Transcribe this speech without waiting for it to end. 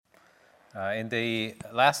In the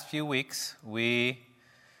last few weeks, we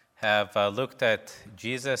have looked at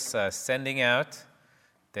Jesus sending out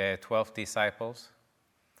the 12 disciples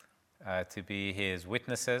to be his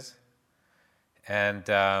witnesses. And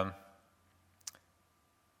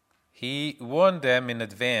he warned them in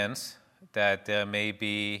advance that there may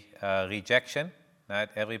be rejection. Not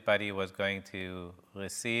everybody was going to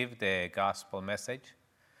receive the gospel message.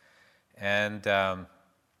 And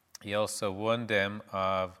he also warned them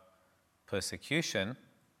of persecution.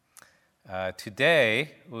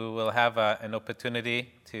 Today, we will have an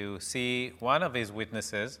opportunity to see one of his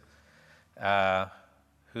witnesses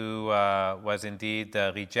who was indeed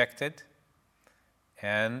rejected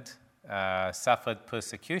and suffered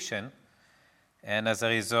persecution, and as a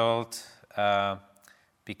result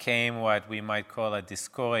became what we might call a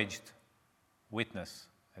discouraged witness.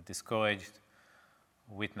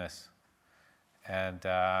 And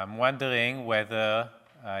I'm wondering whether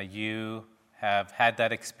you have had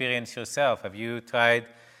that experience yourself. Have you tried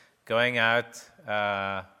going out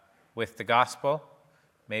with the gospel?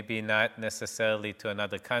 Maybe not necessarily to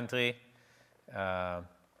another country.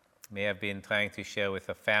 May have been trying to share with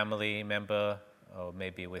a family member, or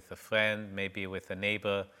maybe with a friend, maybe with a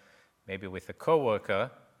neighbor, maybe with a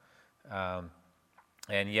coworker. And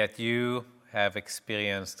yet you have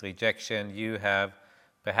experienced rejection. You have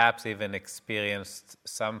perhaps even experienced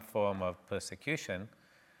some form of persecution.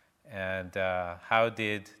 And how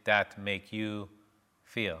did that make you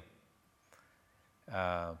feel?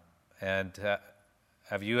 And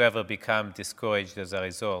have you ever become discouraged as a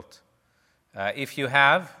result? If you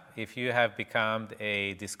have become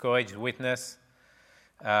a discouraged witness,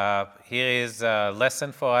 here is a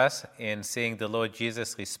lesson for us in seeing the Lord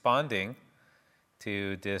Jesus responding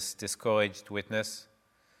to this discouraged witness,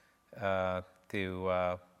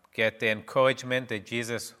 to get the encouragement that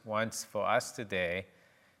Jesus wants for us today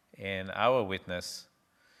in our witness.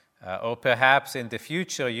 Or perhaps in the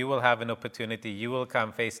future you will have an opportunity, you will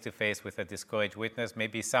come face to face with a discouraged witness,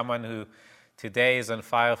 maybe someone who today is on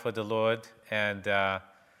fire for the Lord, and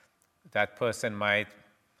that person might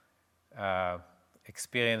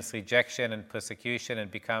experience rejection and persecution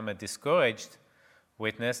and become a discouraged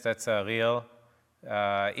witness. That's a real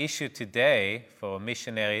issue today for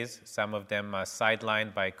missionaries. Some of them are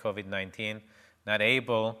sidelined by COVID-19, not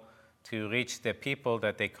able to reach the people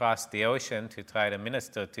that they crossed the ocean to try to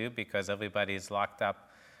minister to because everybody is locked up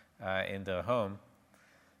in their home.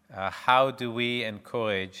 How do we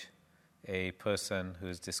encourage a person who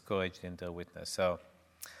is discouraged in their witness? So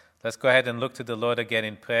let's go ahead and look to the Lord again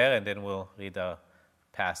in prayer, and then we'll read our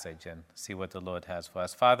passage and see what the Lord has for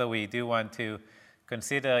us. Father, we do want to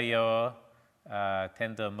consider your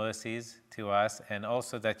tender mercies to us, and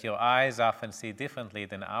also that your eyes often see differently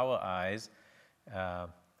than our eyes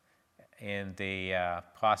in the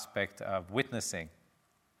prospect of witnessing.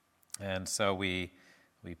 And so we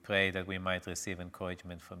pray that we might receive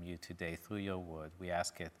encouragement from you today through your word. We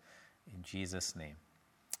ask it in Jesus' name.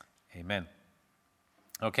 Amen.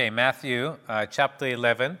 Okay, Matthew chapter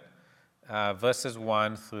 11, verses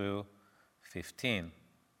 1 through 15.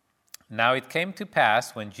 Now it came to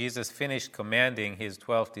pass, when Jesus finished commanding his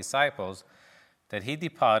 12 disciples, that he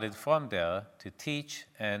departed from there to teach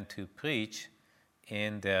and to preach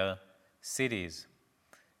in their cities.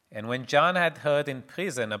 And when John had heard in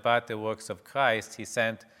prison about the works of Christ, he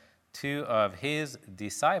sent 2 of his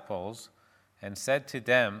disciples and said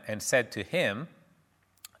to him,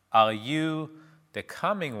 "Are you the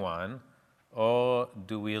coming one, or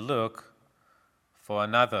do we look for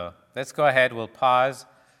another?" Let's go ahead. We'll pause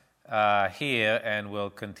here and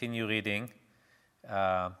we'll continue reading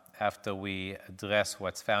after we address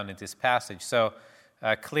what's found in this passage. So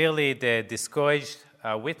clearly the discouraged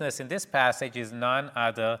witness in this passage is none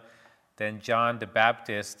other than John the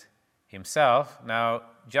Baptist himself. Now,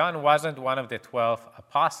 John wasn't one of the 12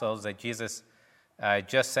 apostles that Jesus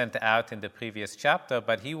just sent out in the previous chapter,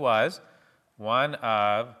 but he was one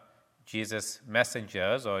of Jesus'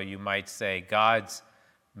 messengers, or you might say God's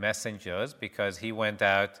messengers, because he went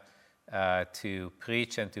out to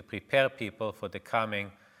preach and to prepare people for the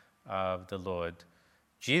coming of the Lord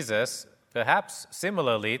Jesus. Perhaps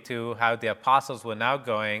similarly to how the apostles were now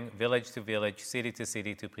going village to village, city to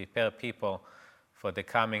city, to prepare people for the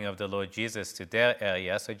coming of the Lord Jesus to their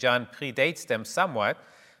area. So John predates them somewhat,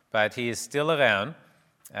 but he is still around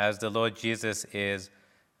as the Lord Jesus is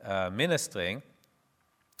ministering.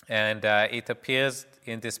 And it appears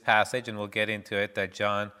in this passage, and we'll get into it, that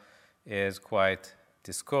John is quite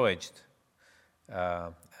discouraged,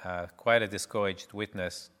 quite a discouraged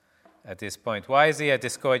witness at this point. Why is he a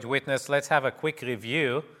discouraged witness? Let's have a quick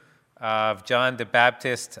review of John the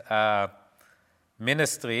Baptist's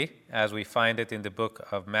ministry as we find it in the book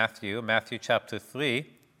of Matthew. Matthew chapter 3,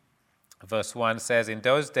 verse 1 says, "In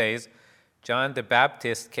those days, John the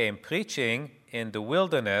Baptist came preaching in the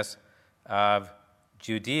wilderness of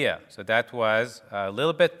Judea." So that was a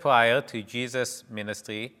little bit prior to Jesus'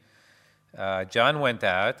 ministry. John went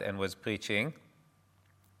out and was preaching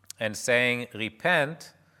and saying,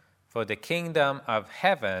 "Repent, for the kingdom of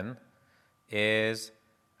heaven is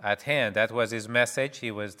at hand." That was his message. He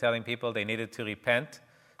was telling people they needed to repent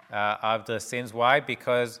of their sins. Why?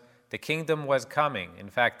 Because the kingdom was coming. In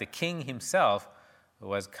fact, the king himself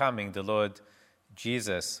was coming, the Lord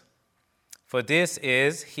Jesus. "For this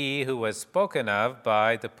is he who was spoken of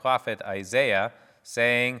by the prophet Isaiah,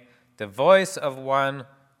 saying, the voice of one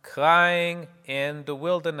crying in the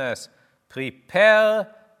wilderness,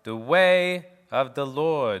 prepare the way of the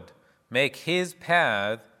Lord, make his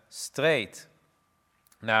path straight."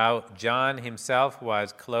 Now, John himself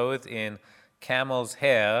was clothed in camel's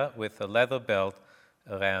hair with a leather belt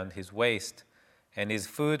around his waist, and his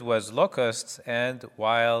food was locusts and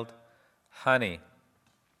wild honey.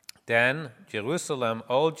 Then Jerusalem,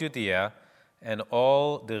 all Judea, and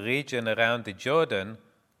all the region around the Jordan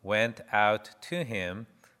went out to him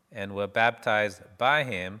and were baptized by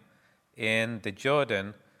him in the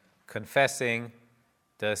Jordan, confessing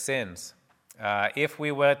their sins. If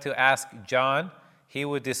we were to ask John, he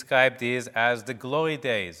would describe these as the glory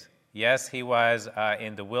days. Yes, he was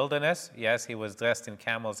in the wilderness. Yes, he was dressed in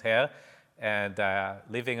camel's hair and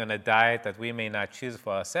living on a diet that we may not choose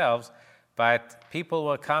for ourselves. But people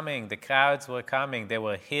were coming, the crowds were coming, they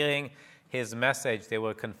were hearing his message, they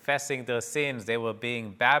were confessing their sins, they were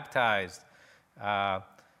being baptized.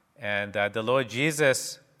 And the Lord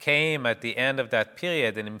Jesus came at the end of that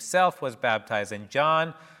period and himself was baptized. And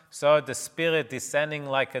John saw the Spirit descending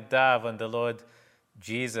like a dove on the Lord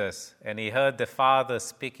Jesus. And he heard the Father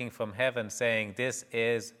speaking from heaven saying, "This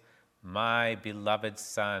is my beloved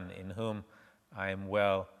Son, in whom I am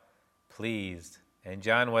well pleased." And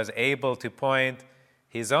John was able to point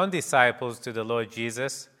his own disciples to the Lord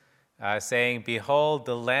Jesus, saying, "Behold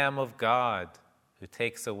the Lamb of God who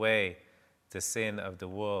takes away the sin of the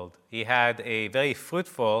world." He had a very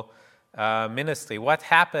fruitful ministry. What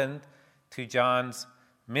happened to John's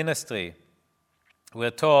ministry?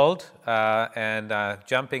 We're told, and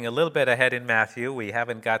jumping a little bit ahead in Matthew, we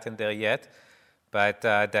haven't gotten there yet, but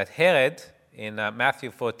that Herod, in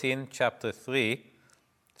Matthew 14, chapter 3,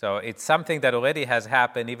 so it's something that already has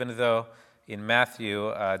happened, even though in Matthew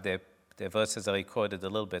the verses are recorded a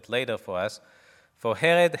little bit later for us. "For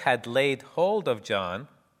Herod had laid hold of John,"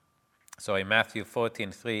 so in Matthew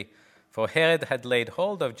 14:3, "For Herod had laid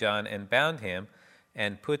hold of John and bound him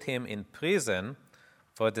and put him in prison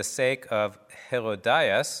for the sake of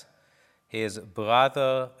Herodias, his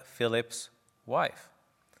brother Philip's wife,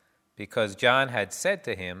 because John had said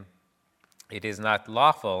to him, 'It is not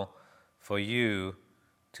lawful for you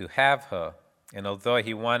to have her.' And although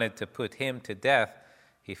he wanted to put him to death,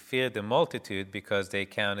 he feared the multitude because they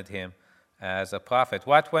counted him as a prophet."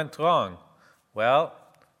 What went wrong? Well,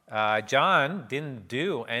 John didn't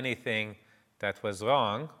do anything that was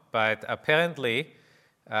wrong, but apparently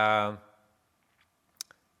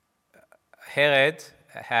Herod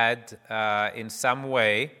had in some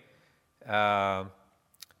way,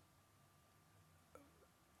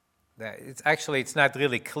 it's not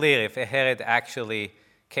really clear if Herod actually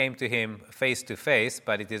came to him face to face,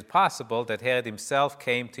 but it is possible that Herod himself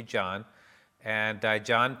came to John, and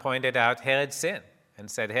John pointed out Herod's sin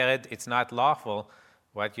and said, "Herod, it's not lawful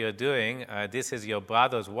what you're doing. This is your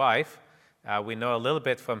brother's wife." We know a little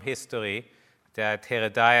bit from history that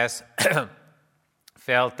Herodias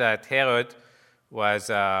felt that Herod was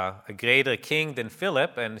a greater king than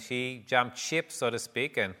Philip, and she jumped ship, so to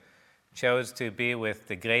speak, and chose to be with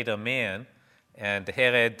the greater man. And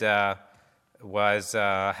Herod was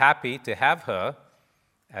happy to have her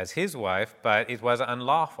as his wife, but it was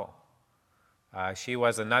unlawful. She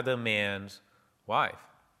was another man's wife.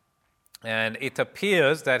 And it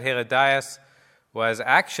appears that Herodias was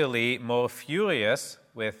actually more furious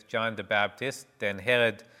with John the Baptist than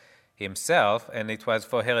Herod himself, and it was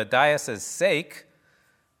for Herodias' sake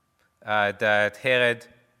that Herod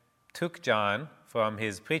took John from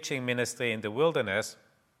his preaching ministry in the wilderness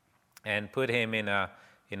and put him in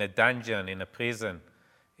a dungeon, in a prison,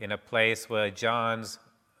 in a place where John's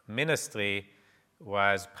ministry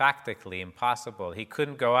was practically impossible. He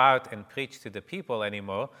couldn't go out and preach to the people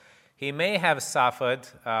anymore. He may have suffered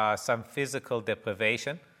some physical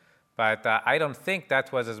deprivation, but I don't think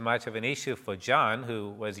that was as much of an issue for John, who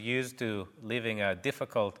was used to living a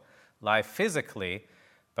difficult life physically,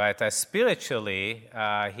 but spiritually,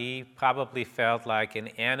 he probably felt like an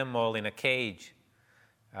animal in a cage.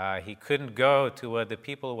 He couldn't go to where the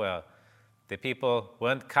people were. The people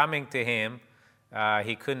weren't coming to him.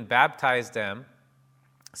 He couldn't baptize them.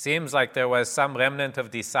 Seems like there was some remnant of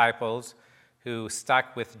disciples who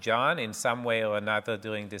stuck with John in some way or another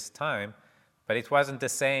during this time, but it wasn't the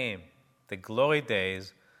same. The glory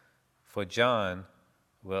days for John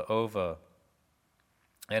were over.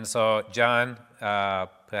 And so John,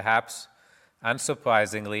 perhaps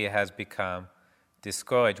unsurprisingly, has become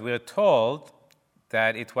discouraged. We're told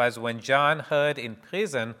that it was when John heard in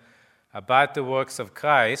prison about the works of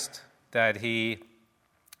Christ that he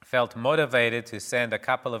felt motivated to send a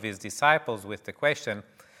couple of his disciples with the question,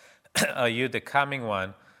 are you the coming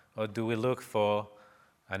one, or do we look for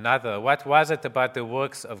another? What was it about the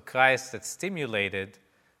works of Christ that stimulated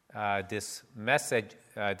this message,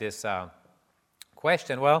 this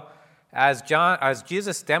question? Well, as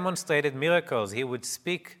Jesus demonstrated miracles, he would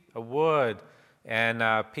speak a word, and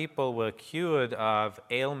people were cured of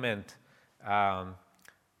ailment,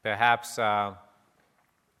 perhaps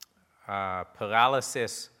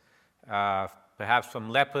paralysis, perhaps from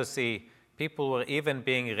leprosy. People were even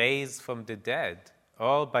being raised from the dead,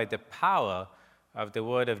 all by the power of the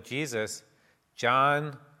word of Jesus.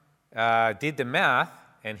 John did the math,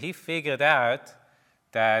 and he figured out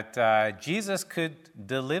that Jesus could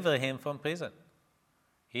deliver him from prison.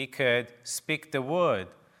 He could speak the word,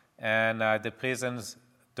 and the prison's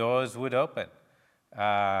doors would open.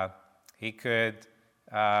 He could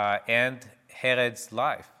end Herod's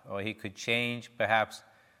life, or he could change perhaps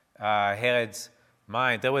Herod's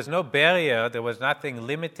mind. There was no barrier, there was nothing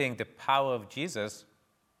limiting the power of Jesus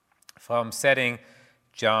from setting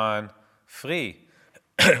John free.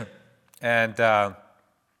 And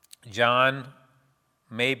John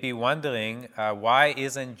may be wondering, why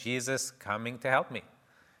isn't Jesus coming to help me?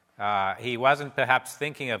 He wasn't perhaps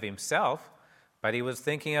thinking of himself, but he was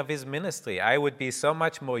thinking of his ministry. I would be so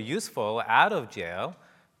much more useful out of jail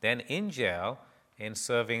than in jail in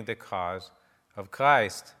serving the cause of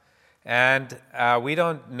Christ. And we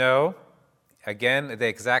don't know, again, the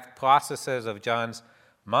exact processes of John's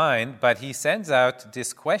mind, but he sends out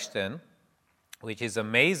this question, which is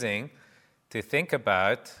amazing to think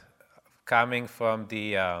about, coming from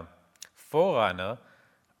the forerunner.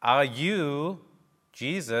 Are you,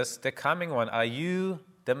 Jesus, the coming one? Are you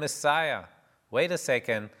the Messiah? Wait a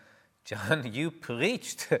second, John, you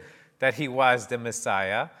preached that he was the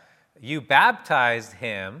Messiah. You baptized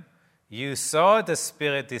him. You saw the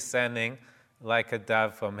Spirit descending like a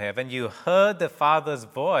dove from heaven. You heard the Father's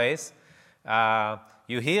voice.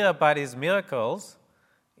 You hear about his miracles.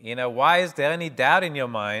 Why is there any doubt in your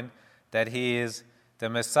mind that he is the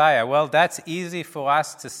Messiah? Well, that's easy for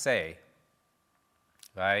us to say,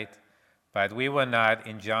 right? But we were not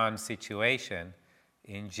in John's situation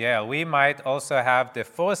in jail. We might also have the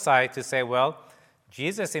foresight to say, well,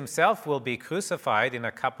 Jesus himself will be crucified in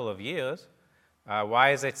a couple of years.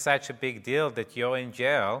 Why is it such a big deal that you're in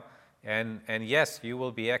jail? And yes, you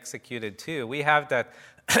will be executed too. We have that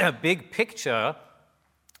big picture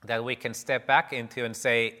that we can step back into and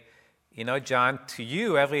say, John, to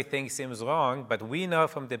you everything seems wrong, but we know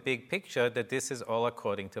from the big picture that this is all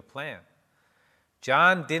according to plan.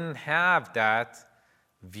 John didn't have that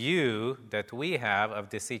view that we have of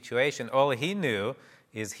the situation. All he knew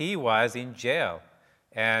is he was in jail,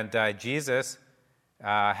 and Jesus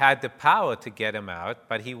had the power to get him out,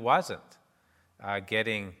 but he wasn't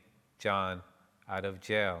getting John out of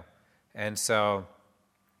jail. And so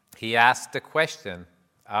he asked the question,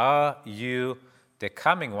 are you the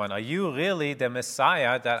coming one? Are you really the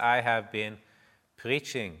Messiah that I have been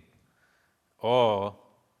preaching? Or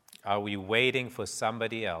are we waiting for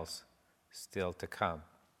somebody else still to come?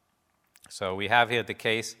 So we have here the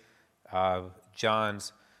case of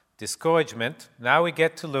John's discouragement. Now we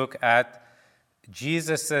get to look at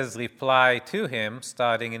Jesus' reply to him,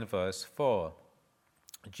 starting in verse 4.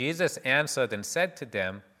 Jesus answered and said to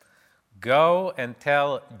them, "Go and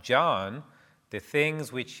tell John the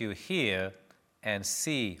things which you hear and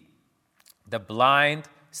see. The blind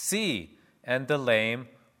see, and the lame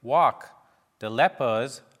walk. The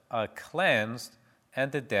lepers are cleansed,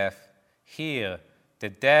 and the deaf hear. The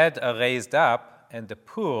dead are raised up, and the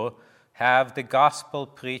poor have the gospel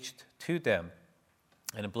preached to them.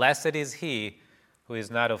 And blessed is he who is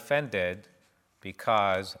not offended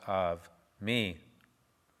because of me."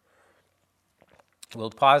 We'll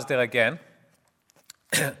pause there again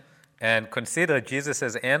and consider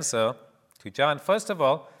Jesus' answer to John. First of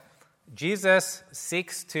all, Jesus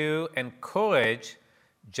seeks to encourage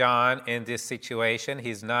John in this situation.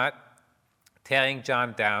 He's not tearing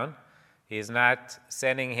John down. He's not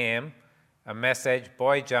sending him a message,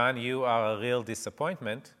 "Boy, John, you are a real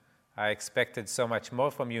disappointment." I expected so much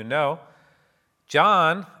more from you. No,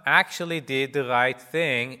 John actually did the right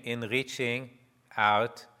thing in reaching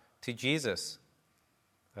out to Jesus.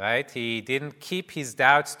 Right? He didn't keep his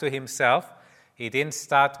doubts to himself. He didn't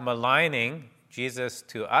start maligning Jesus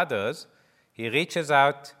to others. He reaches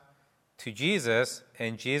out to Jesus,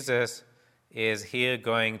 and Jesus is here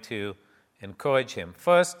going to encourage him.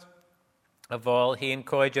 First of all, he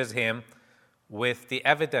encourages him with the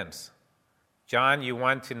evidence. John, you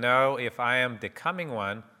want to know if I am the coming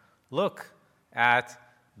one? Look at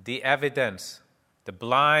the evidence. The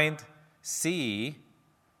blind see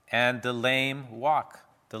and the lame walk.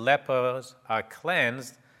 The lepers are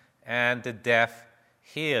cleansed and the deaf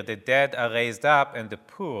hear. The dead are raised up and the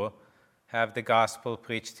poor have the gospel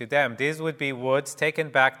preached to them. These would be words taken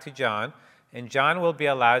back to John, and John will be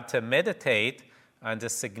allowed to meditate on the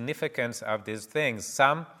significance of these things.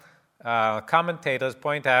 Some commentators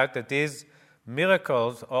point out that these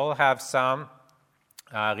miracles all have some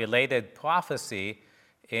related prophecy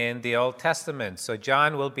in the Old Testament. So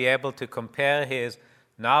John will be able to compare his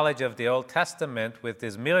knowledge of the Old Testament with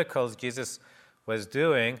these miracles Jesus was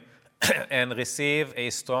doing and receive a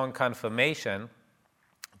strong confirmation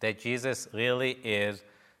that Jesus really is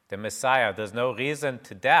the Messiah. There's no reason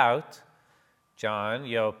to doubt, John.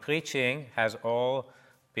 Your preaching has all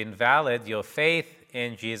been valid. Your faith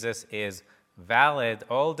in Jesus is valid.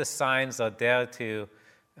 All the signs are there to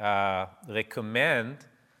recommend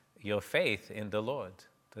your faith in the Lord.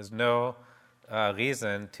 There's no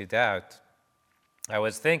reason to doubt. I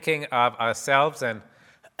was thinking of ourselves, and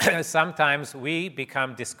sometimes we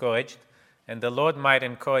become discouraged, and the Lord might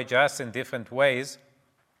encourage us in different ways.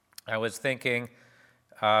 I was thinking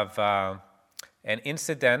of an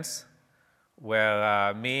incident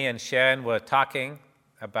where me and Sharon were talking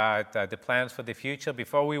about the plans for the future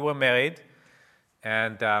before we were married,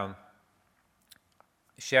 and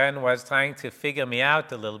Sharon was trying to figure me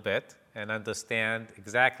out a little bit and understand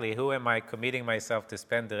exactly who am I committing myself to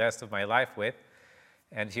spend the rest of my life with.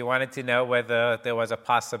 And she wanted to know whether there was a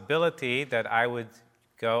possibility that I would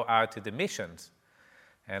go out to the missions.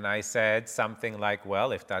 And I said something like,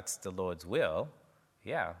 well, if that's the Lord's will,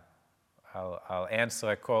 yeah, I'll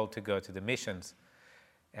answer a call to go to the missions.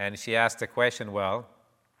 And she asked the question, well,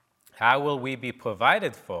 how will we be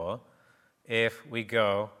provided for if we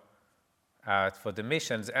go out for the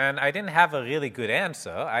missions? And I didn't have a really good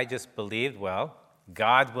answer. I just believed, well,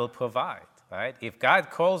 God will provide. Right? If God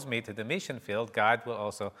calls me to the mission field, God will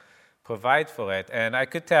also provide for it. And I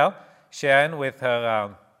could tell Sharon, with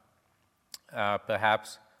her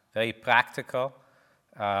perhaps very practical,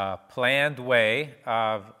 planned way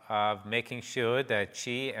of making sure that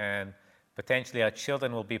she and potentially our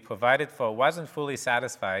children will be provided for, wasn't fully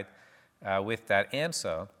satisfied with that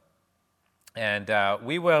answer. And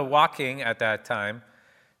we were walking at that time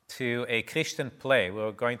to a Christian play. We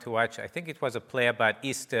were going to watch, I think it was a play about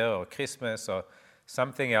Easter or Christmas or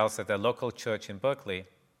something else at a local church in Berkeley.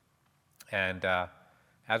 And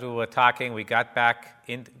as we were talking, we got back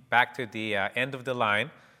to the end of the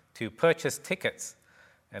line to purchase tickets.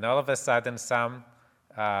 And all of a sudden, some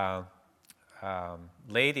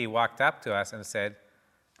lady walked up to us and said,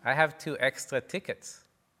 I have 2 extra tickets.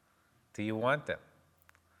 Do you want them?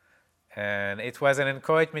 And it was an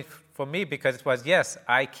encouragement for me because it was, yes,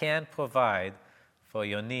 I can provide for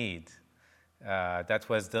your need. That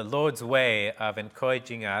was the Lord's way of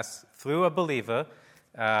encouraging us through a believer.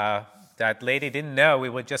 That lady didn't know. We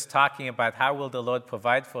were just talking about how will the Lord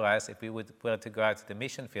provide for us if we were to go out to the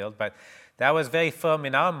mission field. But that was very firm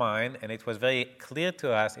in our mind, and it was very clear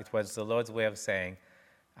to us. It was the Lord's way of saying,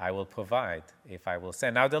 I will provide if I will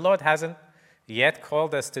send. Now, the Lord hasn't yet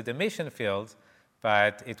called us to the mission field,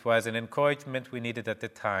 but it was an encouragement we needed at the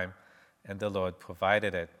time, and the Lord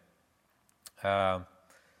provided it.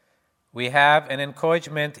 We have an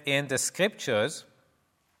encouragement in the Scriptures.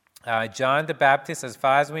 John the Baptist, as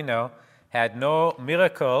far as we know, had no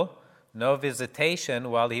miracle, no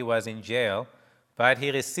visitation while he was in jail, but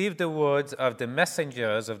he received the words of the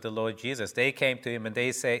messengers of the Lord Jesus. They came to him and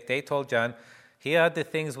they told John, here are the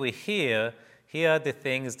things we hear, here are the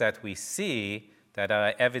things that we see that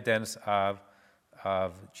are evidence of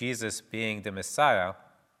Jesus being the Messiah.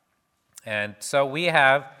 And so we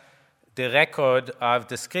have the record of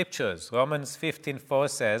the Scriptures. Romans 15:4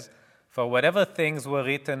 says, for whatever things were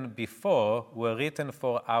written before were written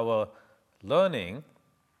for our learning,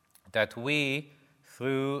 that we,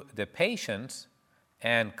 through the patience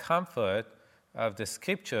and comfort of the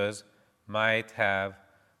Scriptures, might have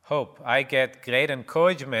hope. I get great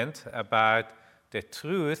encouragement about the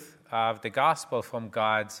truth of the gospel from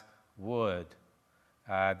God's Word.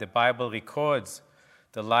 The Bible records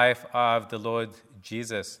the life of the Lord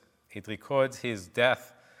Jesus. It records his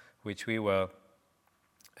death, which we were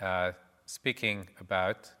speaking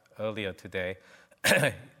about earlier today.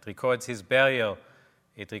 It records his burial.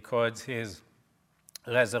 It records his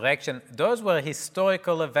resurrection. Those were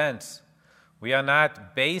historical events. We are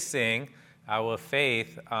not basing our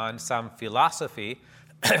faith on some philosophy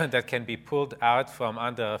that can be pulled out from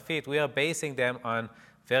under our feet. We are basing them on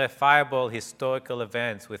verifiable historical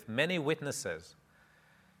events with many witnesses.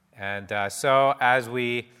 And so as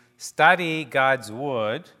we study God's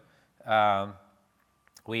Word,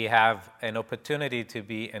 we have an opportunity to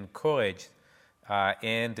be encouraged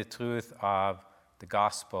in the truth of the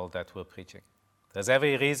gospel that we're preaching. There's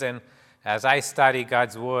every reason, as I study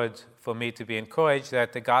God's Word, for me to be encouraged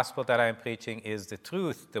that the gospel that I'm preaching is the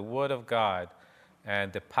truth, the Word of God,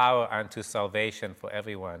 and the power unto salvation for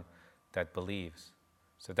everyone that believes.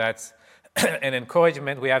 So that's an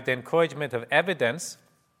encouragement. We have the encouragement of evidence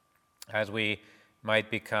as we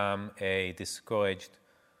might become a discouraged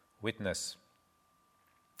witness.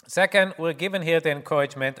 Second, we're given here the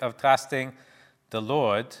encouragement of trusting the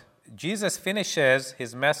Lord. Jesus finishes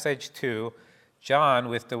his message to John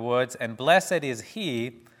with the words, "And blessed is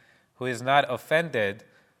he who is not offended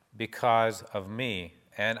because of me."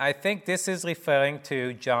 And I think this is referring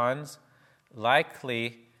to John's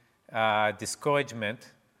likely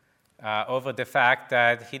discouragement over the fact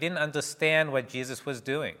that he didn't understand what Jesus was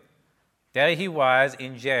doing. There he was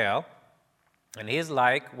in jail, and he's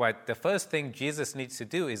like, what the first thing Jesus needs to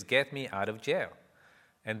do is get me out of jail.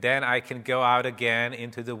 And then I can go out again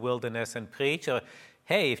into the wilderness and preach. Or,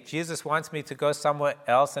 hey, if Jesus wants me to go somewhere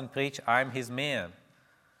else and preach, I'm his man.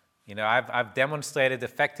 You know, I've demonstrated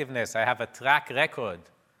effectiveness. I have a track record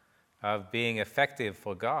of being effective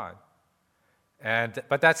for God.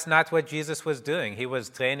 But that's not what Jesus was doing. He was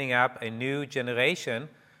training up a new generation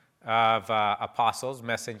of apostles,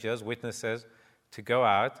 messengers, witnesses to go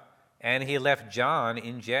out, and he left John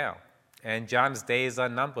in jail. And John's days are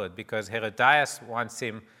numbered because Herodias wants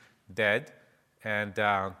him dead, and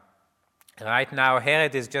right now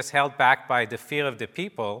Herod is just held back by the fear of the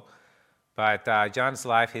people, but John's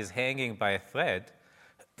life is hanging by a thread.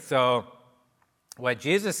 So what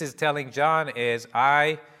Jesus is telling John is,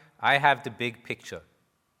 I have the big picture.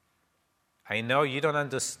 I know you don't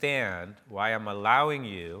understand why I'm allowing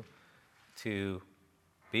you to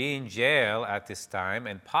be in jail at this time,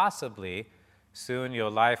 and possibly soon your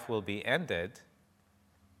life will be ended.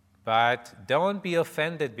 But don't be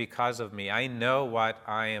offended because of me. I know what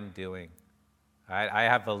I am doing. I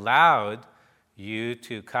have allowed you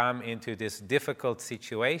to come into this difficult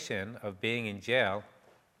situation of being in jail,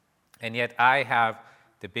 and yet I have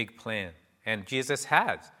the big plan. And Jesus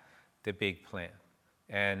has the big plan.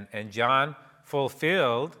 And John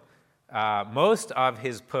fulfilled most of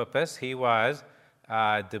his purpose. He was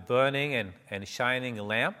the burning and shining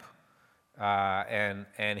lamp,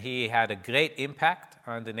 and he had a great impact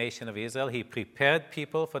on the nation of Israel. He prepared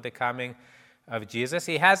people for the coming of Jesus.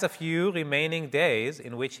 He has a few remaining days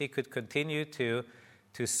in which he could continue to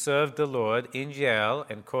serve the Lord in jail,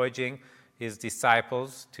 encouraging his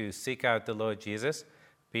disciples to seek out the Lord Jesus,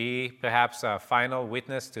 be perhaps a final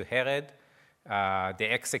witness to Herod. The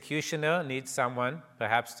executioner needs someone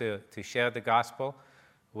perhaps to share the gospel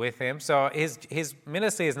with him. So his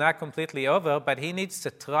ministry is not completely over, but he needs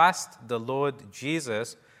to trust the Lord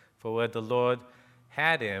Jesus for where the Lord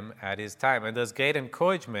had him at his time. And there's great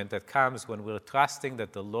encouragement that comes when we're trusting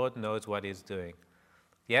that the Lord knows what he's doing.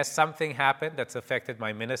 Yes, something happened that's affected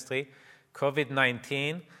my ministry.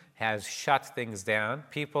 COVID-19 has shut things down.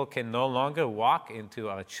 People can no longer walk into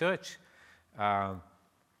our church. I'm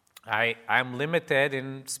limited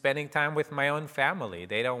in spending time with my own family.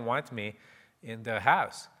 They don't want me in their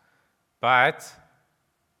house. But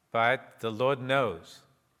the Lord knows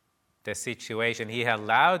the situation. He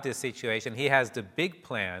allowed the situation. He has the big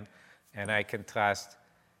plan, and I can trust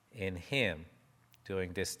in him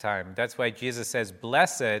during this time. That's why Jesus says,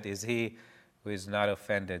 "Blessed is he who is not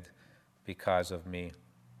offended because of me."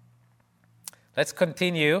 Let's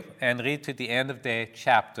continue and read to the end of the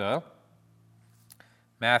chapter.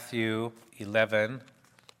 Matthew 11,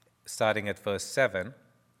 starting at verse 7.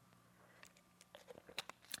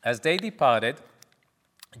 As they departed,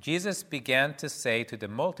 Jesus began to say to the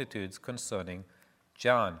multitudes concerning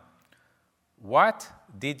John, "What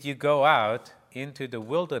did you go out into the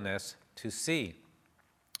wilderness to see?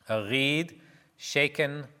 A reed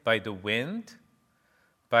shaken by the wind?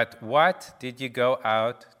 But what did you go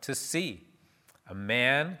out to see? A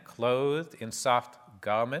man clothed in soft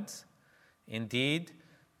garments? Indeed,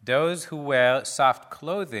 those who wear soft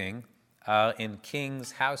clothing are in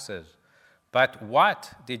kings' houses. But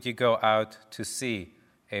what did you go out to see?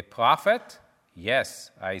 A prophet? Yes,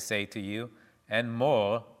 I say to you, and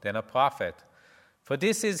more than a prophet. For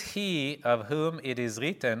this is he of whom it is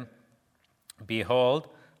written, Behold,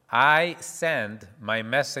 I send my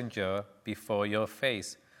messenger before your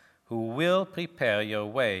face, who will prepare your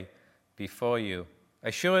way before you.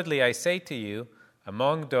 Assuredly, I say to you,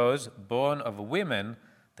 among those born of women,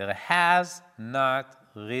 there has not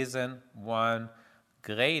risen one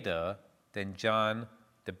greater than John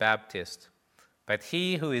the Baptist. But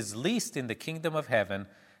he who is least in the kingdom of heaven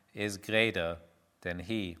is greater than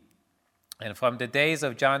he. And from the days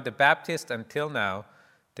of John the Baptist until now,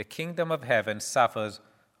 the kingdom of heaven suffers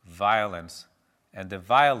violence, and the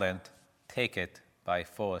violent take it by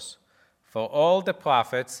force. For all the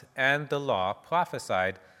prophets and the law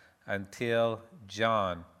prophesied until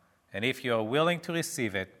John. And if you are willing to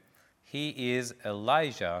receive it, he is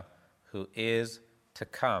Elijah who is to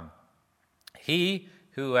come. He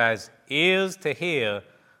who has ears to hear,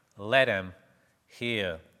 let him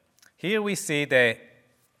hear. Here we see the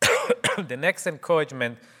next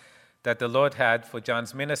encouragement that the Lord had for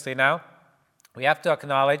John's ministry. Now, we have to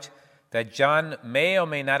acknowledge that John may or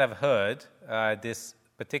may not have heard this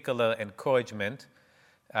particular encouragement,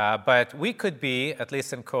 but we could be at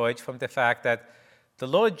least encouraged from the fact that the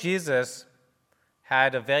Lord Jesus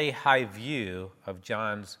had a very high view of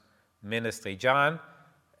John's ministry. John,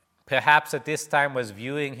 perhaps at this time, was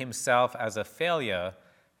viewing himself as a failure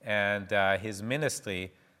and his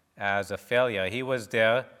ministry as a failure. He was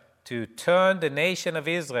there to turn the nation of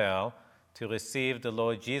Israel to receive the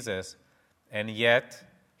Lord Jesus, and yet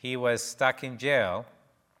he was stuck in jail.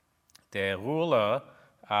 The ruler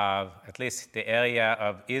of at least the area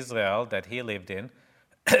of Israel that he lived in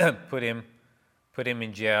put him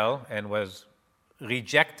in jail and was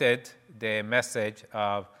rejected the message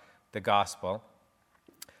of the gospel.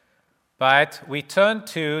 But we turn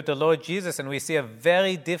to the Lord Jesus and we see a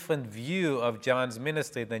very different view of John's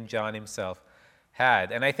ministry than John himself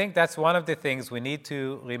had. And I think that's one of the things we need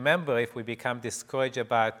to remember if we become discouraged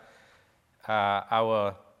about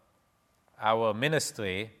our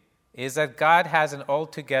ministry, is that God has an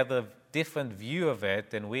altogether different view of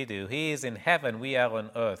it than we do. He is in heaven, we are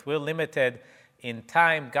on earth. We're limited in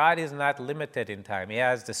time. God is not limited in time. He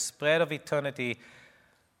has the spread of eternity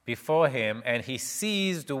before him, and he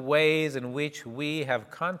sees the ways in which we have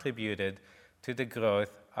contributed to the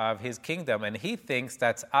growth of his kingdom, and he thinks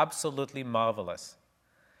that's absolutely marvelous.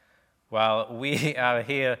 While we are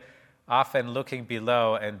here often looking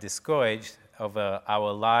below and discouraged over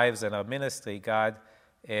our lives and our ministry, God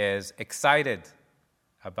is excited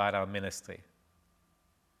about our ministry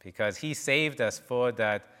because he saved us for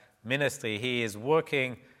that ministry. He is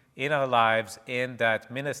working in our lives in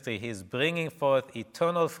that ministry. He's bringing forth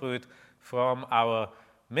eternal fruit from our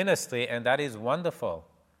ministry, and that is wonderful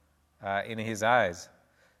in his eyes.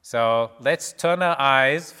 So let's turn our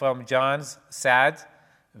eyes from John's sad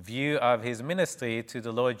view of his ministry to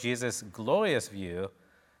the Lord Jesus' glorious view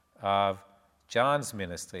of John's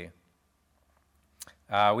ministry.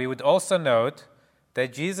 We would also note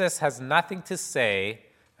that Jesus has nothing to say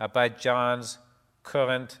about John's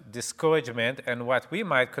current discouragement and what we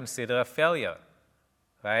might consider a failure,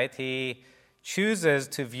 right? He chooses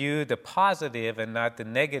to view the positive and not the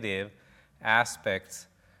negative aspects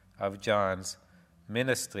of John's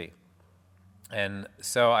ministry. And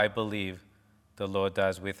so I believe the Lord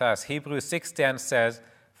does with us. Hebrews 6:10 says,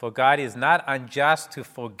 "For God is not unjust to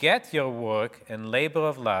forget your work and labor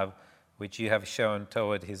of love, which you have shown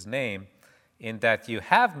toward his name, in that you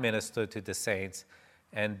have ministered to the saints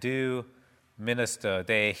and do minister."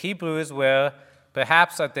 The Hebrews were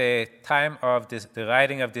perhaps at the time of the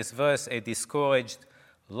writing of this verse a discouraged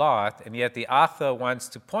lot, and yet the author wants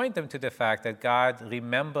to point them to the fact that God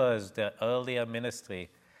remembers their earlier ministry,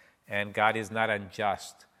 and God is not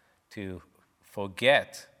unjust to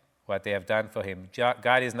forget what they have done for him.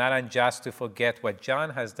 God is not unjust to forget what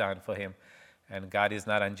John has done for him, and God is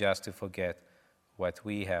not unjust to forget what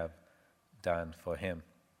we have done for him.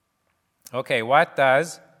 Okay, what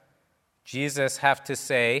does Jesus have to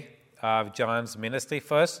say of John's ministry?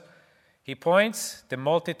 First, he points the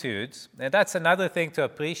multitudes, and that's another thing to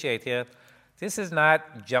appreciate here. This is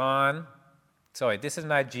not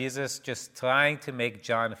Jesus just trying to make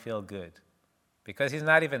John feel good, because he's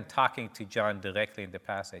not even talking to John directly in the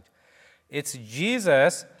passage. It's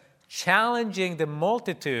Jesus challenging the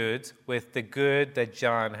multitudes with the good that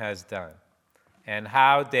John has done and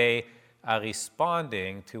how they are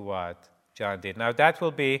responding to what John did. Now, that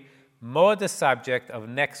will be more the subject of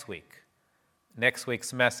next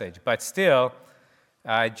week's message. But still,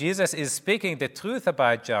 Jesus is speaking the truth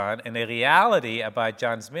about John and a reality about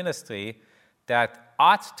John's ministry that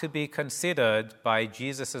ought to be considered by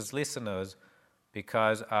Jesus' listeners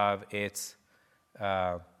because of its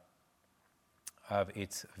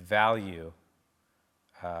value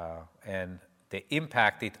and the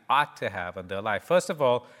impact it ought to have on their life. First of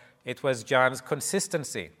all, it was John's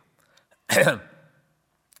consistency.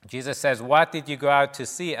 Jesus says, "What did you go out to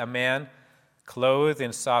see? A man clothed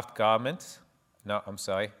in soft garments?" No, I'm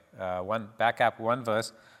sorry. Back up one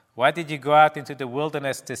verse. "What did you go out into the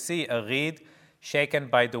wilderness to see? A reed shaken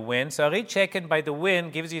by the wind?" So a reed shaken by the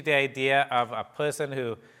wind gives you the idea of a person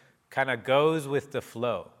who kind of goes with the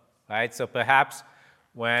flow, right? So perhaps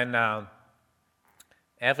when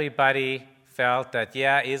everybody felt that,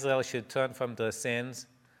 Israel should turn from their sins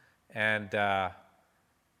and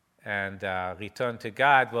return to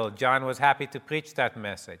God, well, John was happy to preach that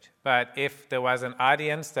message. But if there was an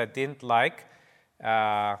audience that didn't like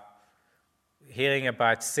hearing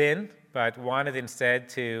about sin, but wanted instead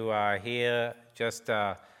to hear just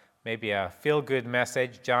maybe a feel-good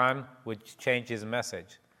message, John would change his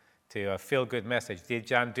message to a feel-good message. Did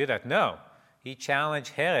John do that? No. He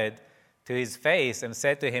challenged Herod to his face and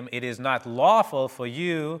said to him, "It is not lawful for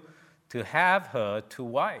you to have her to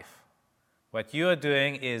wife. What you are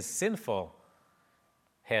doing is sinful,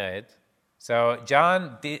 Herod." So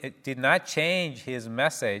John did not change his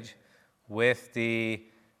message with the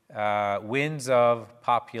winds of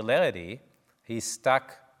popularity. He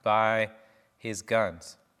stuck by his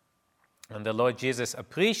guns. And the Lord Jesus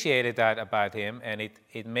appreciated that about him, and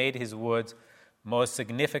it made his words more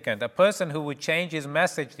significant. A person who would change his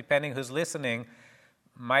message, depending who's listening,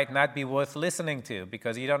 might not be worth listening to,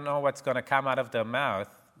 because you don't know what's going to come out of their mouth,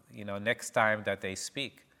 next time that they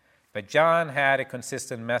speak. But John had a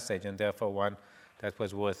consistent message, and therefore one that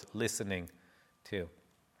was worth listening to.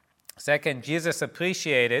 Second, Jesus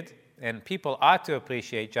appreciated, and people ought to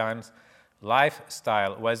appreciate, John's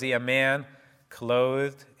lifestyle. Was he a man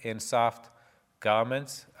clothed in soft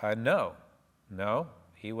garments? No.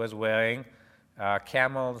 He was wearing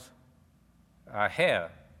camel's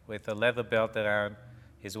hair with a leather belt around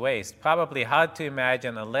his waist. Probably hard to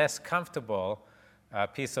imagine a less comfortable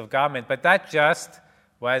piece of garment, but that just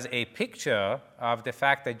was a picture of the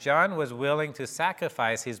fact that John was willing to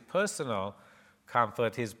sacrifice his personal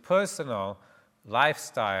comfort, his personal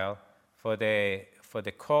lifestyle for the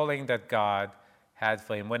calling that God had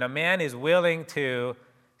for him. When a man is willing to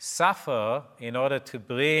suffer in order to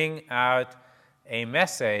bring out a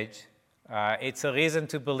message, it's a reason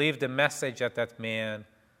to believe the message that man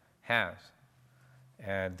has.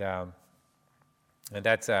 And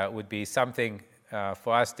that would be something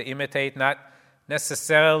for us to imitate, not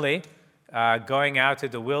necessarily going out to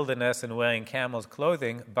the wilderness and wearing camel's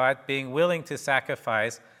clothing, but being willing to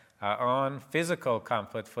sacrifice our own physical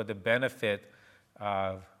comfort for the benefit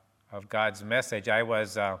of God's message. I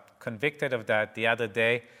was convicted of that the other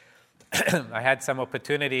day. I had some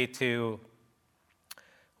opportunity to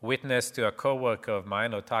witness to a coworker of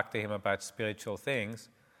mine or talk to him about spiritual things,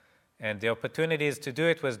 and the opportunities to do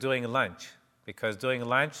it was during lunch, because during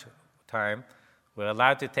lunch time we're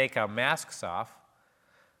allowed to take our masks off,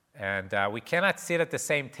 and we cannot sit at the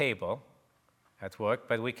same table at work,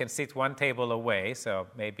 but we can sit one table away, so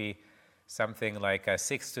maybe something like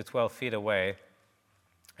 6 to 12 feet away,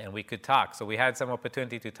 and we could talk. So we had some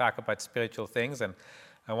opportunity to talk about spiritual things, and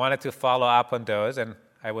I wanted to follow up on those, and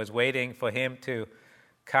I was waiting for him to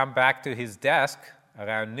come back to his desk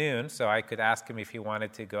around noon so I could ask him if he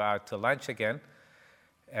wanted to go out to lunch again.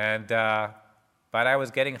 And but I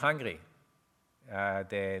was getting hungry.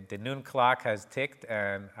 The noon clock has ticked,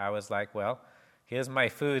 and I was like, well, here's my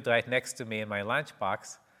food right next to me in my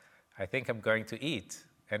lunchbox. I think I'm going to eat.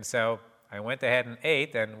 And so I went ahead and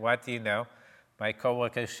ate, and what do you know? My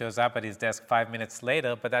coworker shows up at his desk 5 minutes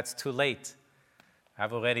later, but that's too late.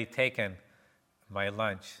 I've already taken my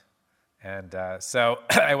lunch. And so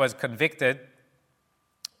I was convicted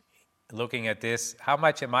looking at this. How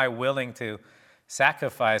much am I willing to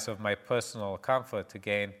sacrifice of my personal comfort to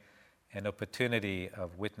gain an opportunity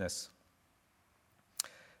of witness?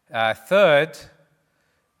 Third,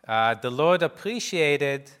 the Lord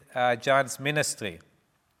appreciated John's ministry,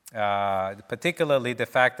 particularly the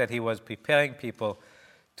fact that he was preparing people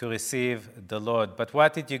to receive the Lord. But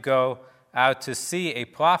what did you go out to see? A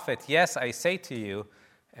prophet? Yes, I say to you,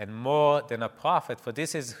 and more than a prophet, for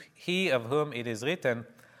this is he of whom it is written,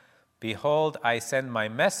 "Behold, I send my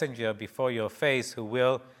messenger before your face, who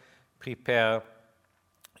will prepare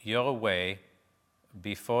your way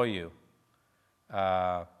before you."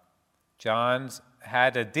 John's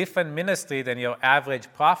had a different ministry than your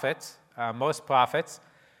average prophet. Most prophets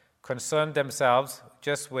concerned themselves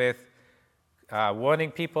just with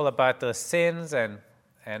warning people about their sins and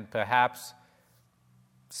perhaps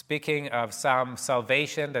speaking of some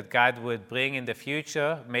salvation that God would bring in the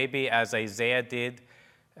future, maybe as Isaiah did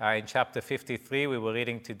in chapter 53, we were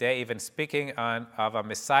reading today, even speaking of a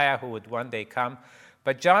Messiah who would one day come.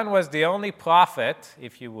 But John was the only prophet,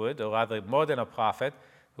 if you would, or rather more than a prophet,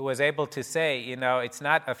 who was able to say, it's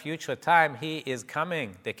not a future time, he is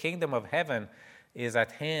coming. The kingdom of heaven is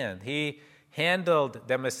at hand. He handled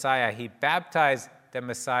the Messiah, he baptized the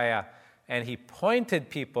Messiah, and he pointed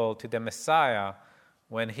people to the Messiah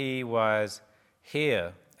when he was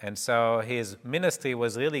here. And so his ministry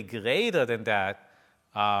was really greater than that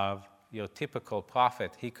of your typical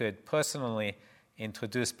prophet. He could personally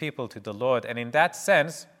introduce people to the Lord. And in that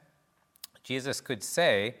sense, Jesus could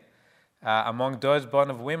say, among those born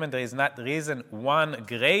of women, there is not risen one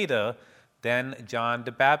greater than John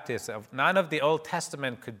the Baptist. None of the Old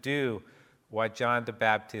Testament could do what John the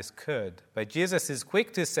Baptist could. But Jesus is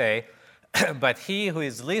quick to say, but he who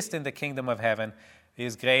is least in the kingdom of heaven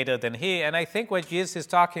is greater than he. And I think what Jesus is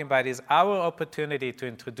talking about is our opportunity to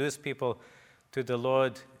introduce people to the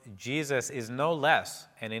Lord Jesus is no less,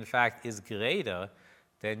 and in fact is greater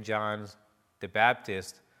than John the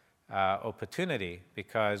Baptist opportunity,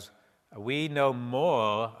 because we know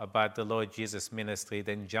more about the Lord Jesus' ministry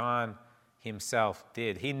than John himself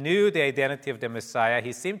did. He knew the identity of the Messiah.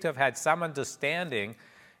 He seemed to have had some understanding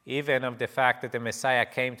even of the fact that the Messiah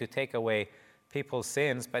came to take away people's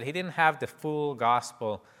sins, but he didn't have the full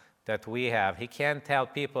gospel that we have. He can't tell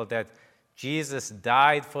people that Jesus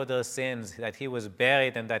died for their sins, that he was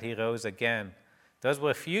buried, and that he rose again. Those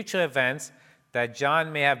were future events that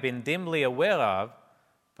John may have been dimly aware of,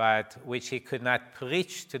 but which he could not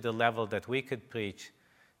preach to the level that we could preach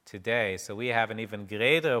today. So we have an even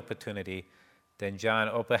greater opportunity than John,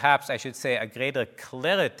 or perhaps I should say a greater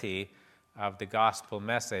clarity of the gospel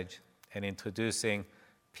message and introducing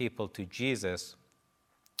people to Jesus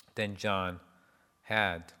than John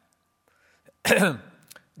had.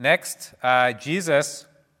 Next, Jesus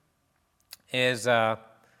is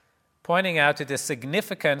pointing out to the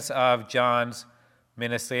significance of John's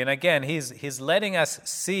ministry. And again, he's letting us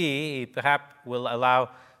see, he perhaps will allow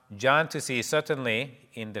John to see, certainly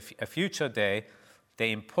in a future day, the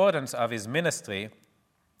importance of his ministry.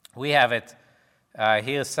 We have it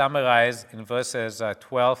here summarized in verses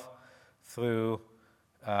 12 through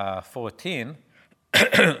 14.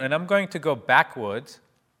 And I'm going to go backwards,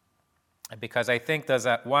 because I think there's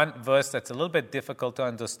one verse that's a little bit difficult to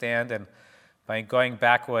understand, and by going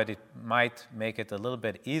backward, it might make it a little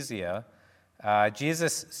bit easier.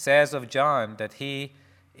 Jesus says of John that he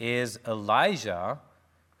is Elijah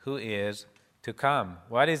who is to come.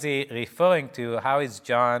 What is he referring to? How is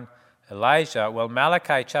John Elijah? Well,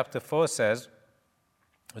 Malachi chapter 4 says,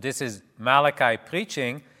 this is Malachi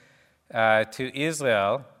preaching to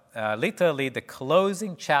Israel, literally the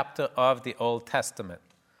closing chapter of the Old Testament.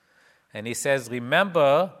 And he says,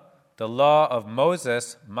 remember the law of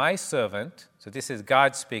Moses, my servant. So this is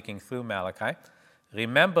God speaking through Malachi.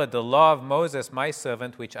 Remember the law of Moses, my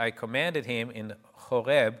servant, which I commanded him in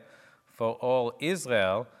Horeb for all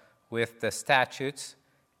Israel with the statutes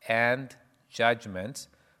and judgments.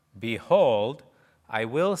 Behold, I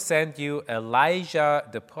will send you Elijah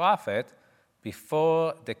the prophet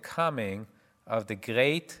before the coming of the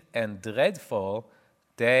great and dreadful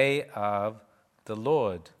day of the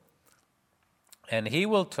Lord. And he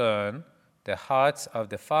will turn the hearts of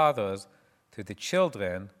the fathers to the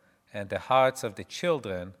children, and the hearts of the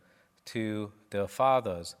children to their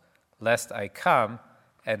fathers, lest I come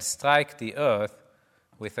and strike the earth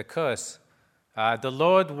with a curse. The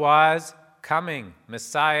Lord was coming.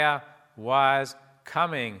 Messiah was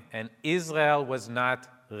coming, and Israel was not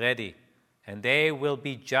ready. And they will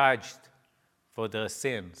be judged for their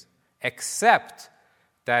sins, except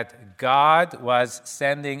that God was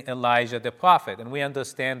sending Elijah the prophet. And we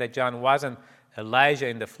understand that John wasn't Elijah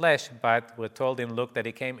in the flesh, but we're told in Luke that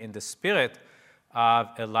he came in the spirit of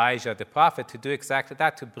Elijah the prophet to do exactly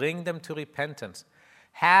that, to bring them to repentance.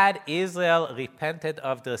 Had Israel repented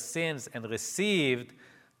of their sins and received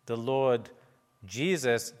the Lord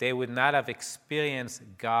Jesus, they would not have experienced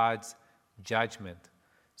God's judgment.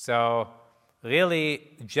 So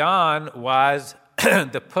really, John was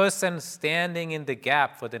the person standing in the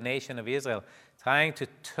gap for the nation of Israel, trying to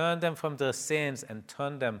turn them from their sins and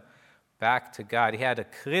turn them back to God. He had a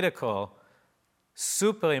critical,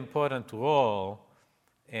 super important role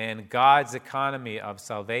in God's economy of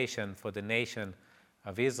salvation for the nation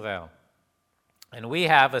of Israel. And we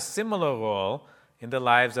have a similar role in the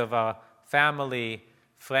lives of our family,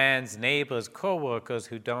 friends, neighbors, co-workers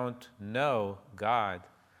who don't know God.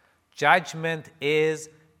 Judgment is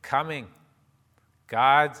coming.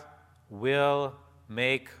 God will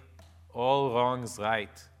make all wrongs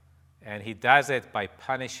right. And he does it by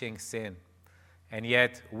punishing sin. And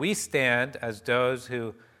yet we stand as those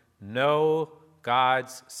who know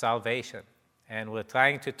God's salvation. And we're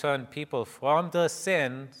trying to turn people from their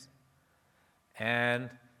sins and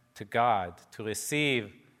to God, to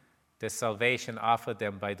receive the salvation offered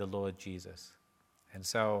them by the Lord Jesus. And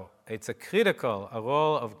so it's a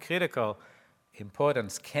role of critical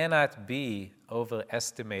importance, cannot be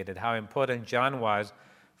overestimated, how important John was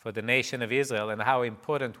for the nation of Israel and how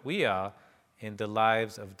important we are in the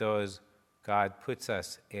lives of those God puts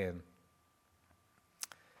us in.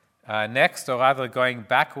 Next, or rather going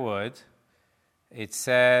backward, it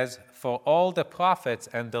says, for all the prophets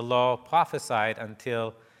and the law prophesied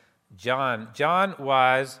until John. John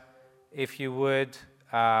was, if you would,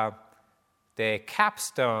 the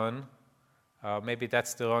capstone, maybe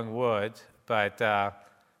that's the wrong word, but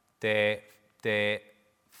the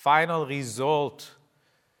final result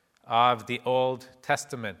of the Old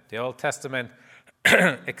Testament. The Old Testament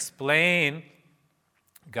explain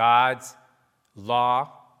God's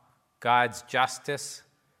law, God's justice,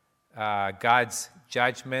 God's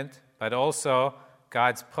judgment, but also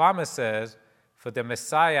God's promises for the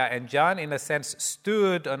Messiah. And John, in a sense,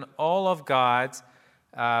 stood on all of God's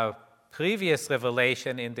previous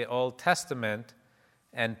revelation in the Old Testament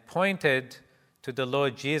and pointed to the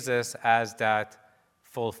Lord Jesus as that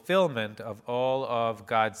fulfillment of all of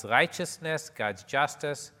God's righteousness, God's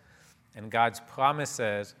justice, and God's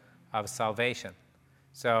promises of salvation.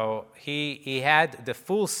 So he had the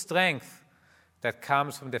full strength that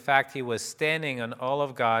comes from the fact he was standing on all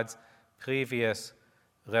of God's previous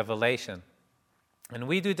revelation. And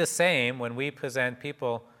we do the same when we present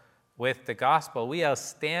people with the gospel. We are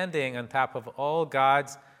standing on top of all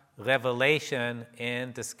God's revelation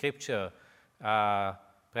in the Scripture,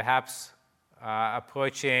 perhaps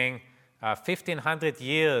approaching 1,500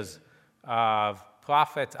 years of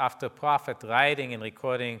prophet after prophet writing and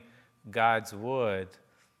recording God's Word,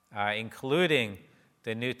 including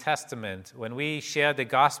the New Testament. When we share the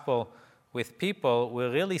gospel with people,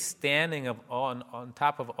 we're really standing on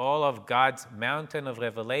top of all of God's mountain of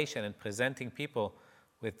revelation and presenting people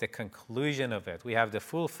with the conclusion of it. We have the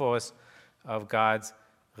full force of God's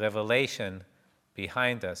revelation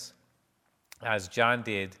behind us, as John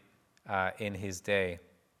did in his day.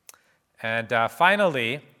 And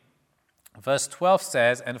finally, verse 12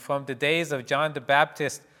 says, and from the days of John the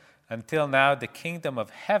Baptist until now, the kingdom of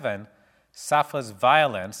heaven suffers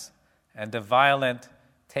violence, and the violent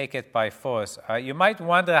take it by force. You might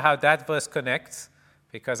wonder how that verse connects,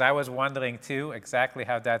 because I was wondering too exactly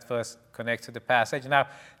how that verse connects to the passage. Now,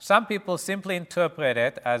 some people simply interpret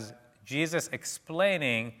it as Jesus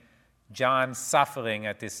explaining John's suffering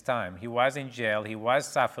at this time. He was in jail, he was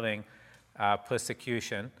suffering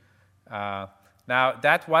persecution. Now,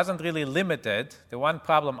 that wasn't really limited. The one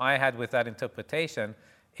problem I had with that interpretation,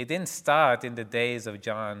 it didn't start in the days of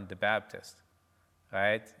John the Baptist,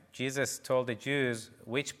 right? Jesus told the Jews,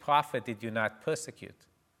 which prophet did you not persecute,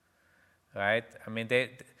 right? I mean,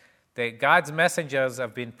 God's messengers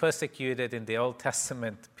have been persecuted in the Old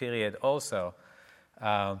Testament period also.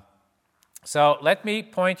 So let me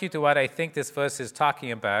point you to what I think this verse is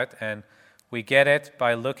talking about, and we get it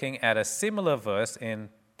by looking at a similar verse in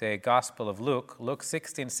the Gospel of Luke. Luke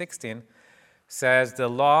 16:16 says, the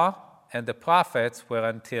law and the prophets were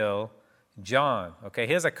until John. Okay,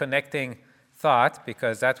 here's a connecting thought,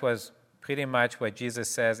 because that was pretty much what Jesus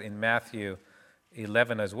says in Matthew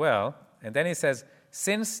 11 as well. And then he says,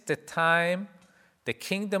 since the time the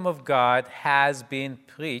kingdom of God has been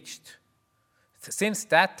preached, since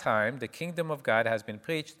that time the kingdom of God has been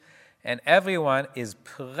preached, and everyone is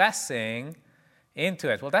pressing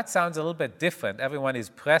into it. Well, that sounds a little bit different. Everyone is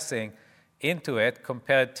pressing into it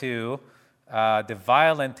compared to the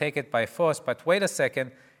violent take it by force. But wait a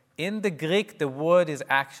second. In the Greek, the word is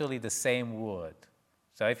actually the same word.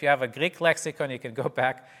 So if you have a Greek lexicon, you can go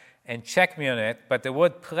back and check me on it. But the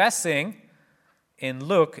word pressing in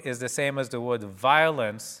Luke is the same as the word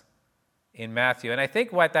violence in Matthew. And I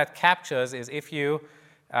think what that captures is if you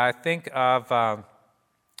think of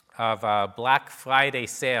Black Friday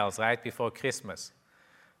sales right before Christmas,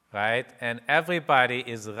 right? And everybody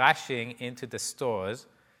is rushing into the stores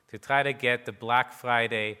to try to get the Black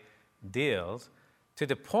Friday deals, to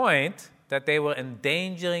the point that they were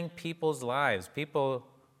endangering people's lives. People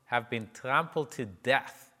have been trampled to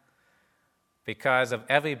death because of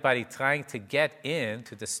everybody trying to get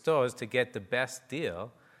into the stores to get the best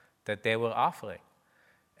deal that they were offering.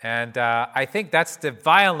 And I think that's the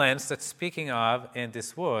violence that's speaking of in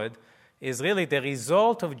this word, is really the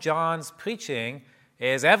result of John's preaching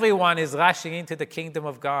is everyone is rushing into the kingdom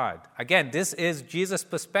of God. Again, this is Jesus'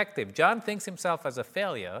 perspective. John thinks himself as a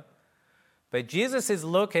failure, but Jesus is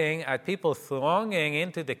looking at people thronging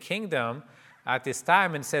into the kingdom at this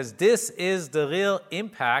time and says, this is the real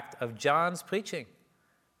impact of John's preaching.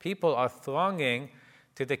 People are thronging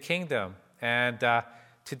to the kingdom. And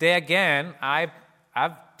today again, I've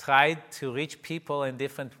tried to reach people in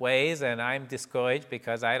different ways, and I'm discouraged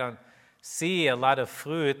because I don't see a lot of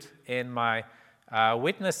fruit in my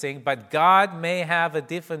witnessing, but God may have a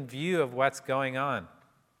different view of what's going on.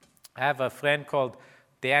 I have a friend called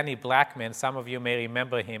Danny Blackman. Some of you may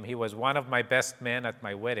remember him. He was one of my best men at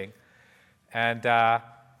my wedding. And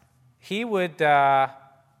he would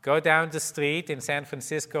go down the street in San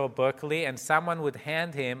Francisco or Berkeley, and someone would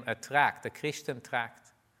hand him a tract, a Christian tract.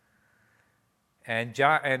 And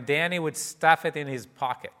Danny would stuff it in his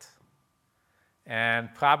pocket.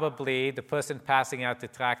 And probably the person passing out the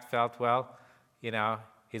tract felt, well,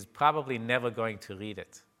 he's probably never going to read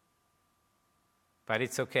it. But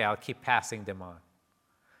it's okay, I'll keep passing them on.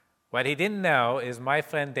 What he didn't know is my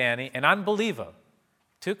friend Danny, an unbeliever,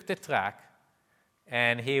 took the tract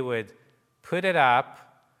and he would put it up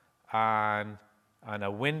on a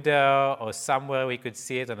window or somewhere we could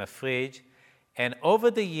see it on a fridge. And over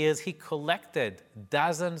the years, he collected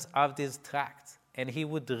dozens of these tracts, and he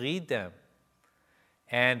would read them.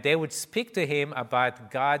 And they would speak to him about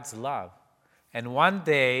God's love. And one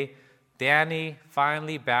day, Danny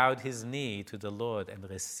finally bowed his knee to the Lord and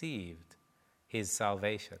received his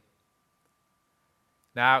salvation.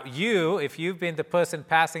 Now, if you've been the person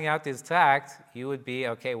passing out this tract, you would be,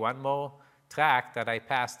 okay, one more tract that I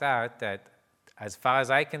passed out that, as far as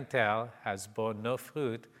I can tell, has borne no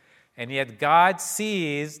fruit. And yet God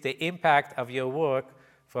sees the impact of your work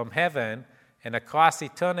from heaven and across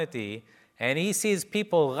eternity, and he sees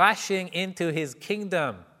people rushing into his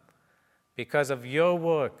kingdom because of your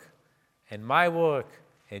work and my work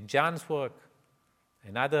and John's work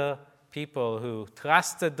and other people who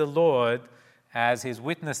trusted the Lord as his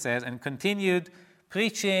witnesses and continued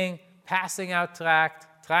preaching, passing out tract,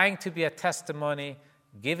 trying to be a testimony,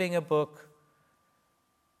 giving a book.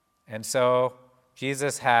 And so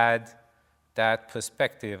Jesus had that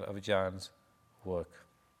perspective of John's work.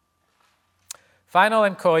 Final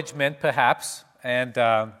encouragement, perhaps, and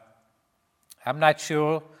I'm not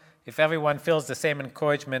sure if everyone feels the same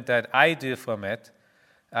encouragement that I do from it.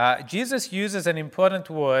 Jesus uses an important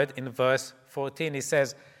word in verse 14. He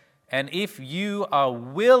says, and if you are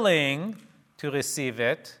willing to receive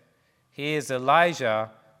it, he is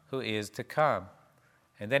Elijah who is to come.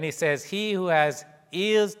 And then he says, he who has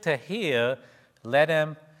ears to hear, let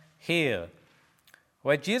him hear.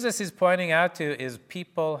 What Jesus is pointing out to is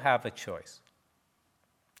people have a choice.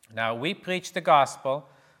 Now, we preach the gospel.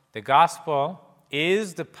 The gospel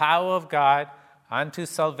is the power of God unto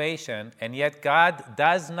salvation, and yet God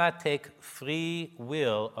does not take free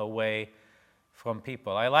will away from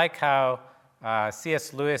people. I like how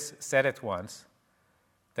C.S. Lewis said it once,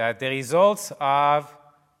 that the results of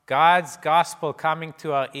God's gospel coming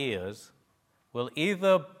to our ears will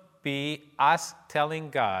either be us telling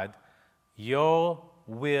God, your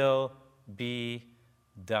will be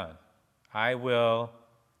done. I will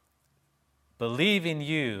believe in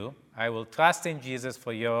you. I will trust in Jesus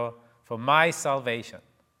for my salvation.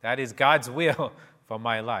 That is God's will for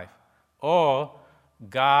my life. Or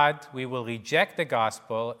God, we will reject the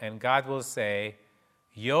gospel and God will say,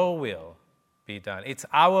 your will be done. It's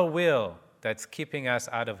our will that's keeping us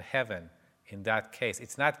out of heaven in that case.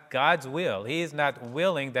 It's not God's will. He is not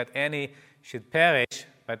willing that any should perish,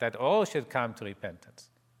 but that all should come to repentance.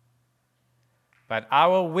 But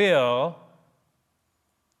our will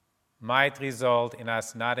might result in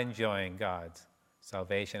us not enjoying God's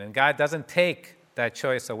salvation. And God doesn't take that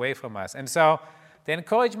choice away from us. And so the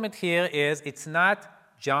encouragement here is it's not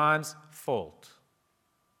John's fault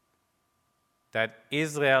that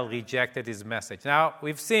Israel rejected his message. Now,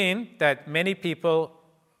 we've seen that many people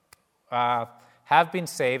have been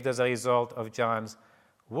saved as a result of John's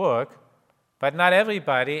work, but not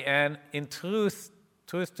everybody, and in truth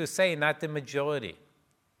to say, not the majority.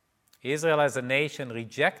 Israel as a nation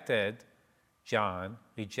rejected John,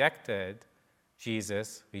 rejected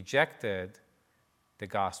Jesus, rejected the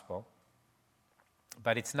gospel.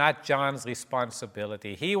 But it's not John's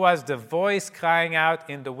responsibility. He was the voice crying out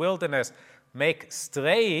in the wilderness, make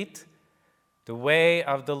straight the way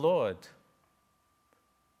of the Lord.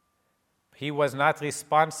 He was not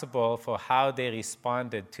responsible for how they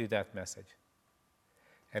responded to that message.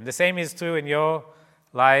 And the same is true in your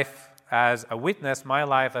life as a witness, my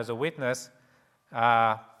life as a witness.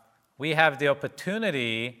 We have the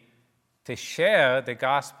opportunity to share the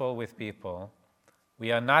gospel with people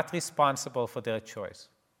we are not responsible for their choice.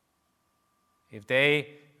 If they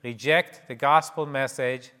reject the gospel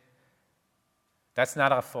message, that's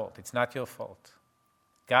not our fault. It's not your fault.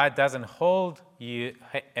 God doesn't hold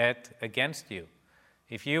it against you.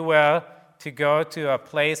 If you were to go to a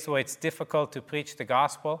place where it's difficult to preach the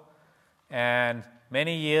gospel and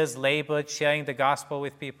many years labored sharing the gospel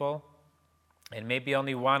with people, and maybe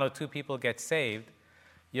only 1 or 2 people get saved,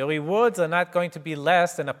 your rewards are not going to be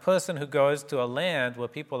less than a person who goes to a land where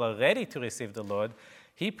people are ready to receive the Lord.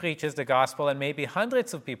 He preaches the gospel and maybe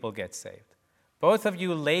hundreds of people get saved. Both of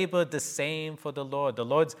you labored the same for the Lord. The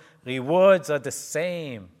Lord's rewards are the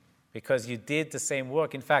same because you did the same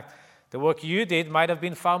work. In fact, the work you did might have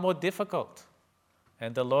been far more difficult,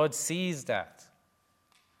 and the Lord sees that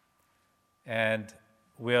and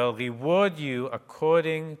will reward you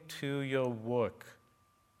according to your work,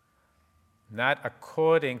 not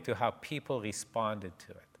according to how people responded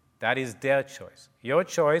to it. That is their choice. Your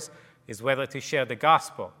choice is whether to share the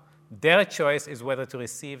gospel. Their choice is whether to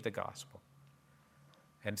receive the gospel.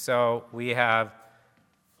 And so we have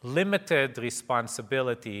limited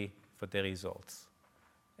responsibility for the results.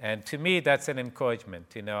 And to me, that's an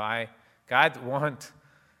encouragement. God won't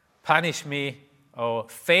punish me or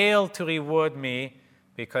fail to reward me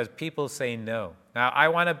because people say no. Now, I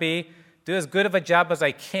want to do as good of a job as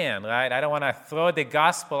I can, right? I don't want to throw the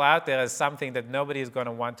gospel out there as something that nobody is going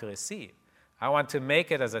to want to receive. I want to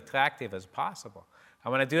make it as attractive as possible. I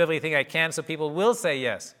want to do everything I can so people will say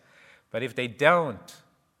yes. But if they don't,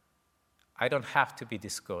 I don't have to be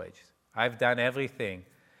discouraged. I've done everything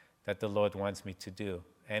that the Lord wants me to do.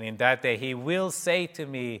 And in that day, He will say to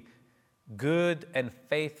me, "Good and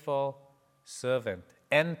faithful servant,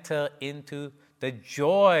 enter into the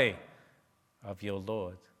joy of your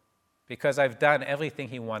Lord." Because I've done everything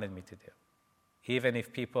He wanted me to do, even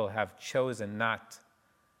if people have chosen not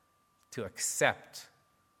to accept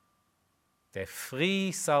the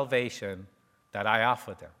free salvation that I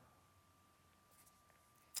offer them.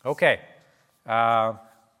 Okay.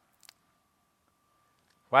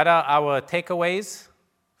 What are our takeaways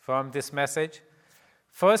from this message?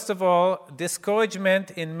 First of all,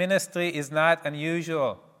 discouragement in ministry is not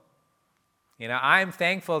unusual. I'm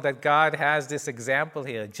thankful that God has this example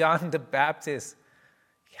here. John the Baptist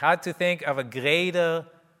had to think of a greater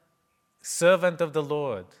servant of the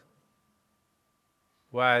Lord,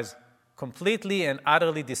 was completely and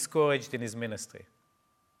utterly discouraged in his ministry.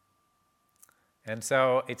 And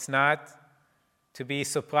so it's not to be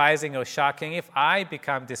surprising or shocking if I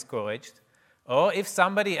become discouraged, or if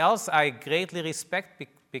somebody else I greatly respect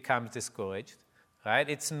becomes discouraged, right?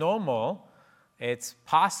 It's normal, it's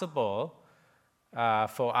possible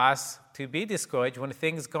for us to be discouraged when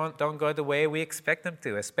things don't go the way we expect them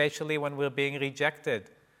to, especially when we're being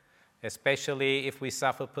rejected, especially if we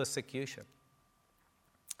suffer persecution.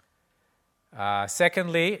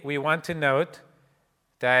 Secondly, we want to note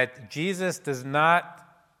that Jesus does not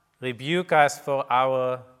rebuke us for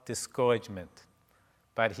our discouragement,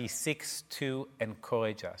 but He seeks to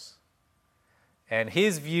encourage us. And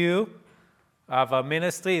His view of our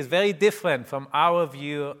ministry is very different from our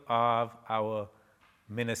view of our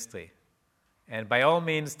ministry. And by all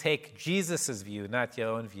means, take Jesus' view, not your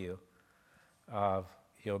own view of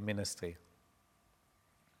your ministry.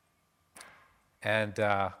 And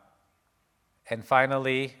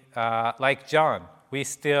finally, like John, we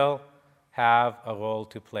still have a role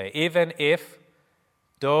to play. Even if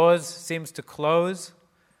doors seem to close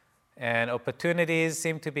and opportunities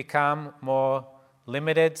seem to become more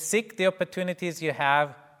limited, seek the opportunities you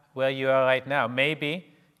have where you are right now. Maybe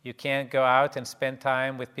you can't go out and spend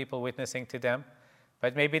time with people witnessing to them,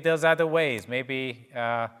 but maybe there's other ways. Maybe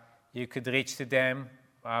you could reach to them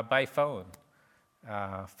by phone,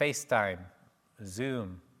 FaceTime,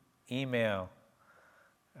 Zoom, email.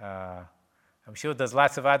 I'm sure there's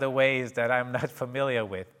lots of other ways that I'm not familiar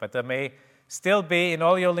with, but there may still be, in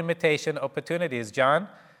all your limitation, opportunities. John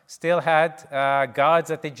still had guards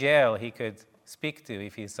at the jail he could speak to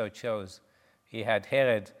if he so chose. He had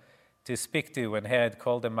Herod to speak to when Herod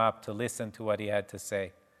called him up to listen to what he had to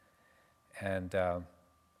say. And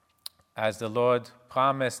as the Lord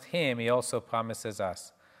promised him, He also promises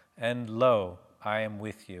us. And lo, I am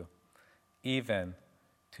with you, even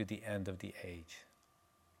to the end of the age.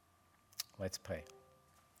 Let's pray.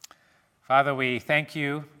 Father, we thank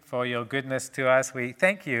You for Your goodness to us. We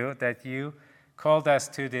thank You that You called us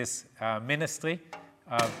to this ministry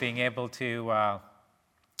of being able to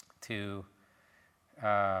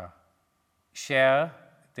share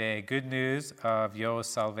the good news of Your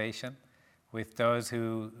salvation with those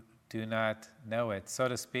who do not know it, so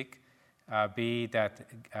to speak. Be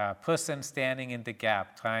that person standing in the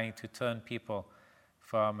gap, trying to turn people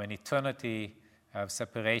from an eternity of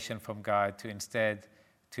separation from God to instead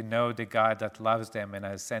to know the God that loves them and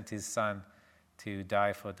has sent his Son to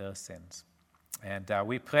die for their sins. And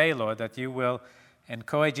we pray, Lord, that you will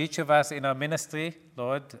encourage each of us in our ministry,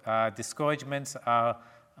 Lord. Discouragements are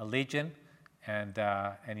a legion, and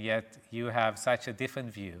yet you have such a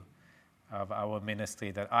different view of our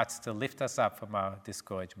ministry that ought to lift us up from our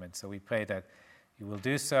discouragement. So we pray that you will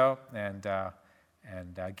do so and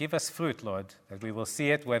give us fruit, Lord, that we will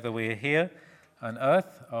see it whether we're here on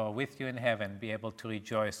earth or with you in heaven, be able to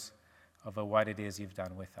rejoice over what it is you've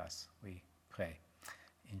done with us. We pray.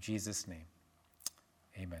 In Jesus' name,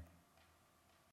 amen.